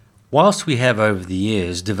Whilst we have over the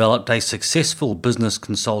years developed a successful business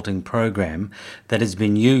consulting program that has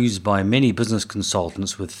been used by many business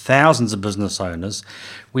consultants with thousands of business owners,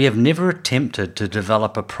 we have never attempted to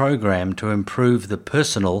develop a program to improve the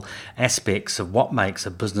personal aspects of what makes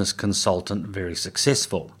a business consultant very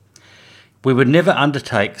successful. We would never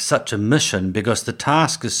undertake such a mission because the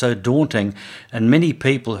task is so daunting, and many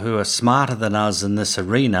people who are smarter than us in this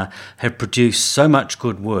arena have produced so much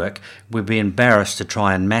good work we'd be embarrassed to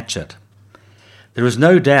try and match it. There is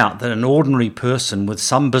no doubt that an ordinary person with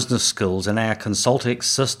some business skills in our Consultex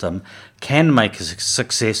system can make a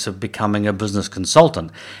success of becoming a business consultant.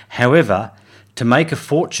 However, to make a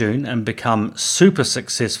fortune and become super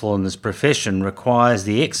successful in this profession requires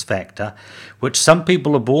the X factor, which some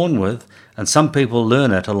people are born with and some people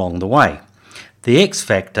learn it along the way. The X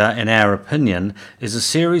factor, in our opinion, is a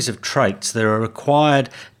series of traits that are required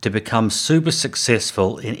to become super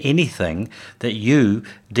successful in anything that you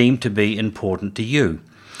deem to be important to you.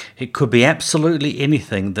 It could be absolutely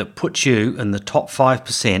anything that puts you in the top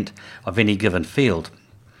 5% of any given field.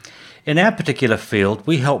 In our particular field,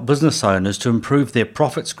 we help business owners to improve their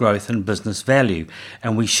profits, growth and business value,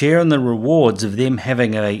 and we share in the rewards of them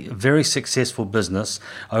having a very successful business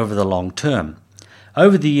over the long term.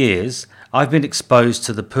 Over the years, I've been exposed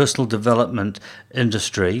to the personal development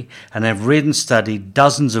industry and have read and studied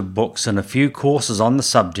dozens of books and a few courses on the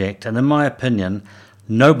subject, and in my opinion,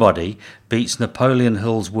 nobody beats Napoleon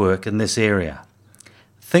Hill's work in this area.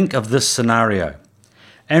 Think of this scenario.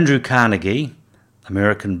 Andrew Carnegie,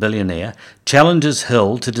 American billionaire, challenges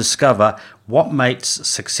Hill to discover what makes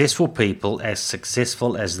successful people as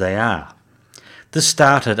successful as they are. This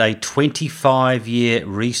started a 25-year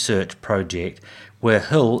research project where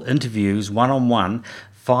Hill interviews one-on-one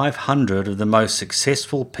 500 of the most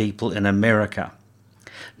successful people in America,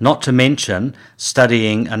 not to mention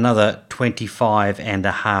studying another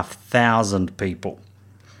 25,500 people.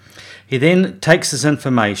 He then takes this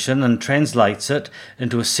information and translates it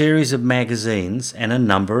into a series of magazines and a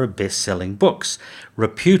number of best-selling books,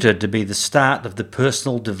 reputed to be the start of the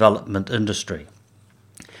personal development industry.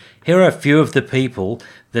 Here are a few of the people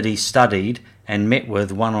that he studied and met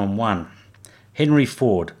with one-on-one. Henry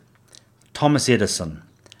Ford, Thomas Edison,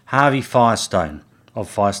 Harvey Firestone of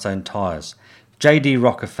Firestone Tires, J.D.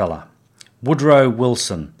 Rockefeller, Woodrow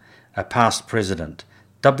Wilson, a past president,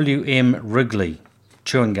 W.M. Wrigley,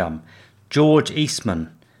 chewing gum, George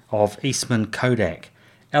Eastman of Eastman Kodak,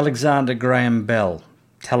 Alexander Graham Bell,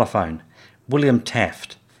 telephone, William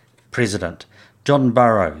Taft, president, John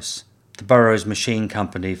Burroughs, the Burroughs Machine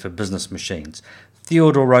Company for business machines,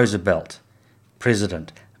 Theodore Roosevelt,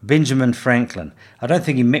 president, Benjamin Franklin. I don't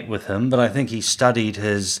think he met with him, but I think he studied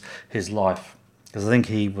his life, because I think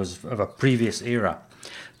he was of a previous era.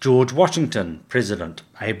 George Washington, president,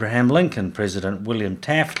 Abraham Lincoln, president, William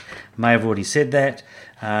Taft, may have already said that,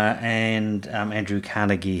 and Andrew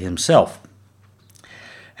Carnegie himself.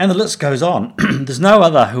 And the list goes on. There's no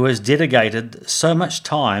other who has dedicated so much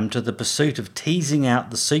time to the pursuit of teasing out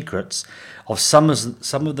the secrets of some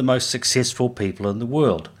of the most successful people in the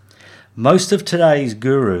world. Most of today's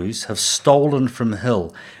gurus have stolen from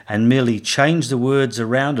Hill and merely changed the words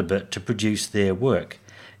around a bit to produce their work.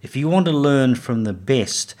 If you want to learn from the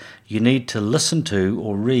best, you need to listen to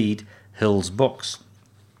or read Hill's books.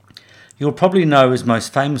 You'll probably know his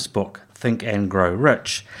most famous book, Think and Grow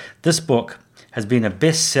Rich. This book has been a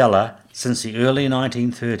bestseller since the early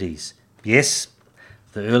 1930s. Yes,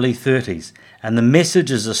 the early 30s. And the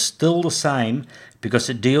messages are still the same because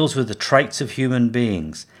it deals with the traits of human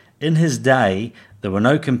beings. In his day, there were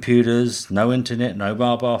no computers, no internet, no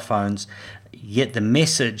mobile phones, yet the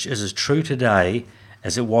message is as true today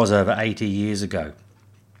as it was over 80 years ago.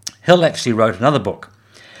 Hill actually wrote another book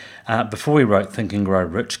before he wrote Think and Grow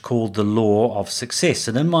Rich called The Law of Success,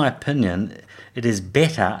 and in my opinion, it is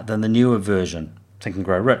better than the newer version, Think and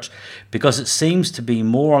Grow Rich, because it seems to be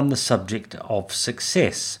more on the subject of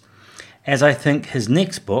success. As I think his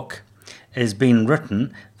next book has been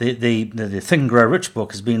written, the Think and Grow Rich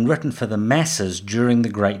book has been written for the masses during the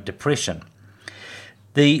Great Depression.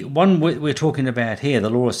 The one we're talking about here, The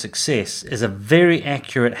Law of Success, is a very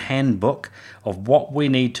accurate handbook of what we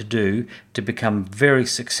need to do to become very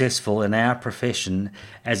successful in our profession,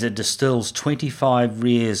 as it distills 25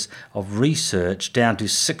 years of research down to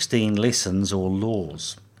 16 lessons or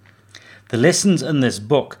laws. The lessons in this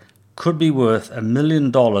book could be worth $1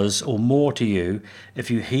 million or more to you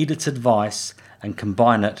if you heed its advice and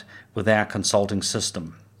combine it with our consulting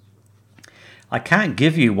system. I can't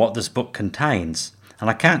give you what this book contains, and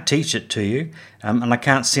I can't teach it to you, and I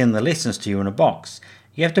can't send the lessons to you in a box.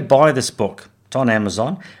 You have to buy this book It's on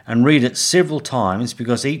Amazon, and read it several times,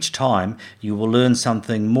 because each time you will learn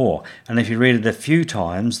something more. And if you read it a few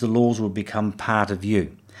times, the laws will become part of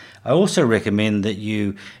you. I also recommend that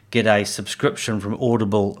you get a subscription from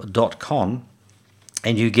audible.com,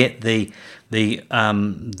 and you get the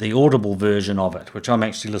Audible version of it, which I'm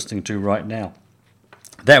actually listening to right now.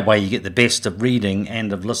 That way you get the best of reading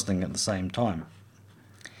and of listening at the same time.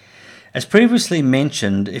 As previously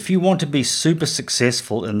mentioned, if you want to be super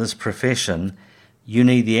successful in this profession, you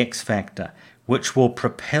need the X Factor, which will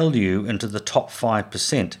propel you into the top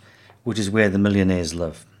 5%, which is where the millionaires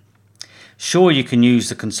live. Sure, you can use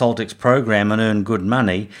the ConsultX program and earn good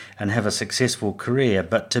money and have a successful career,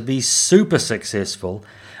 but to be super successful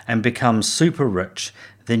and become super rich,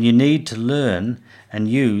 then you need to learn and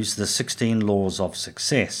use the 16 laws of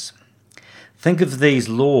success. Think of these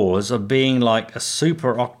laws of being like a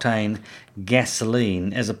super octane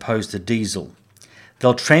gasoline as opposed to diesel.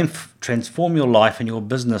 They'll transform your life and your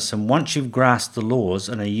business, and once you've grasped the laws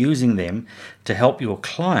and are using them to help your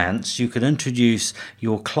clients, you can introduce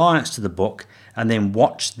your clients to the book and then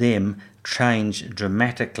watch them change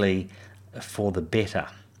dramatically for the better.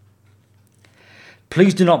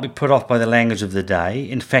 Please do not be put off by the language of the day.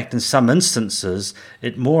 In fact, in some instances,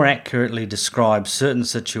 it more accurately describes certain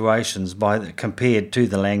situations compared to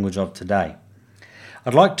the language of today.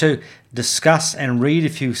 I'd like to discuss and read a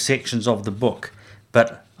few sections of the book,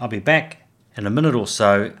 but I'll be back in a minute or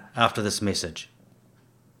so after this message.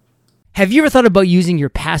 Have you ever thought about using your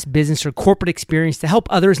past business or corporate experience to help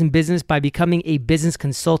others in business by becoming a business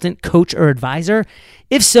consultant, coach, or advisor?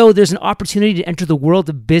 If so, there's an opportunity to enter the world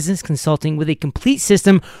of business consulting with a complete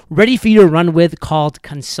system ready for you to run with called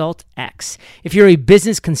ConsultX. If you're a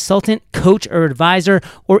business consultant, coach, or advisor,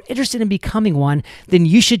 or interested in becoming one, then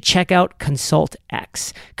you should check out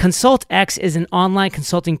ConsultX. ConsultX is an online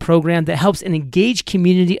consulting program that helps an engaged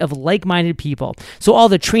community of like-minded people. So all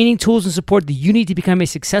the training, tools, and support that you need to become a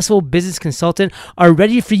successful business consultant are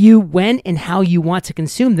ready for you when and how you want to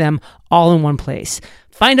consume them, all in one place.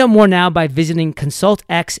 Find out more now by visiting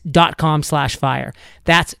consultx.com/fire.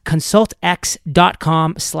 That's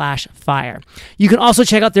consultx.com/fire. You can also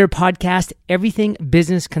check out their podcast, Everything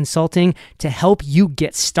Business Consulting, to help you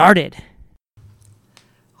get started.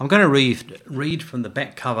 I'm going to read from the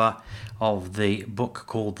back cover of the book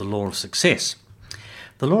called The Law of Success.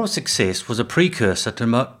 The Law of Success was a precursor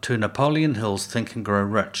to Napoleon Hill's Think and Grow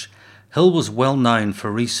Rich. Hill was well known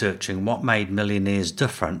for researching what made millionaires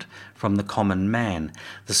different from the common man.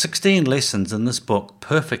 The 16 lessons in this book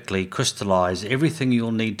perfectly crystallize everything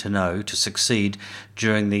you'll need to know to succeed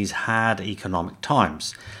during these hard economic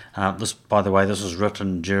times. By the way, this was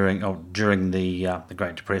written during the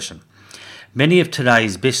Great Depression. Many of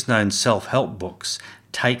today's best-known self-help books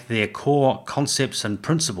take their core concepts and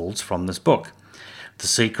principles from this book. The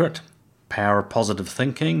Secret, Power of Positive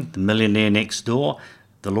Thinking, The Millionaire Next Door,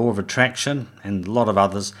 The Law of Attraction, and a lot of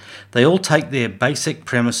others, they all take their basic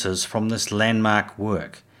premises from this landmark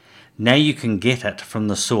work. Now you can get it from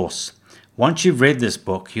the source. Once you've read this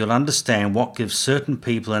book, you'll understand what gives certain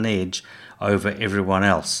people an edge over everyone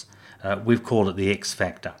else. We've called it the X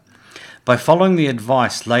Factor. By following the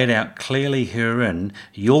advice laid out clearly herein,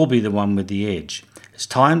 you'll be the one with the edge. It's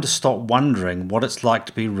time to stop wondering what it's like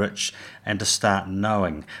to be rich and to start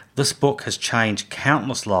knowing. This book has changed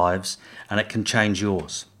countless lives, and it can change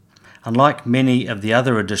yours. Unlike many of the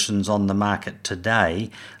other editions on the market today,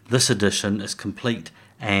 this edition is complete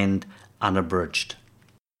and unabridged.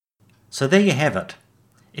 So there you have it.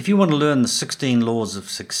 If you want to learn the 16 laws of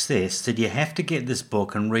success, then you have to get this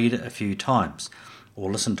book and read it a few times,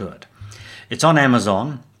 or listen to it. It's on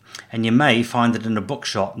Amazon, and you may find it in a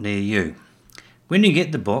bookshop near you. When you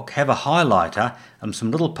get the book, have a highlighter and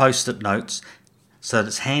some little post-it notes so that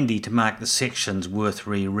it's handy to mark the sections worth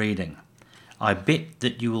rereading. I bet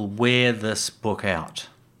that you will wear this book out.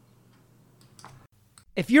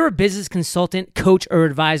 If you're a business consultant, coach, or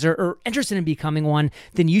advisor, or interested in becoming one,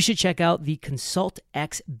 then you should check out the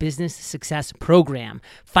ConsultX Business Success Program.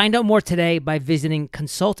 Find out more today by visiting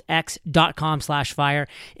consultx.com/fire,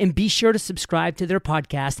 and be sure to subscribe to their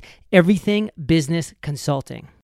podcast, Everything Business Consulting.